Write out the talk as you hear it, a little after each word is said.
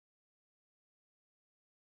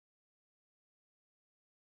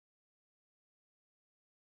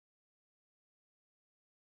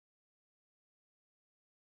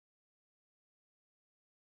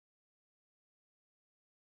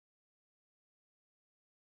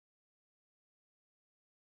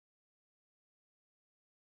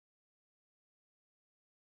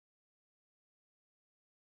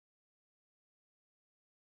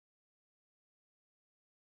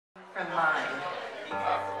from mine.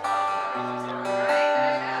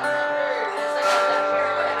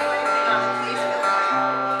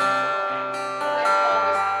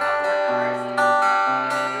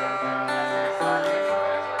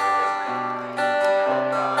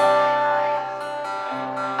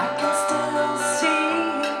 I can still see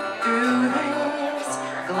through this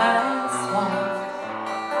glass wall.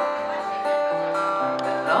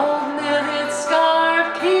 An old knitted scarf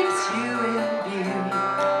keeps you in view.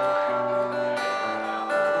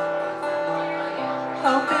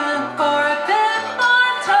 Hoping for a bit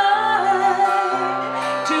more time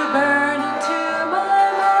to burn into my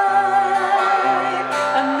mind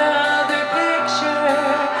another picture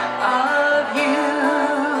of you.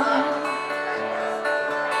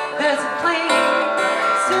 There's a plane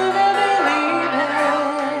soon to be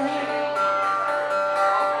leaving.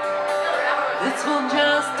 This will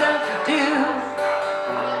just have to do.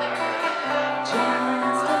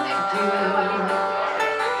 Just have to do.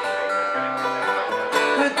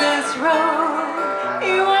 But this road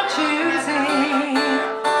you are choosing,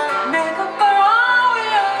 make up for all we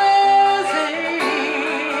are losing.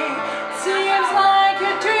 Seems like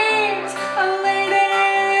your dreams are leading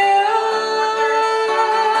you.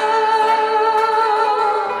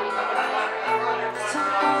 So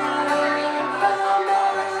far from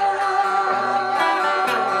us.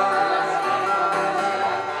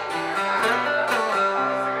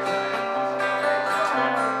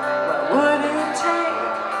 What would it take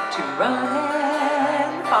to run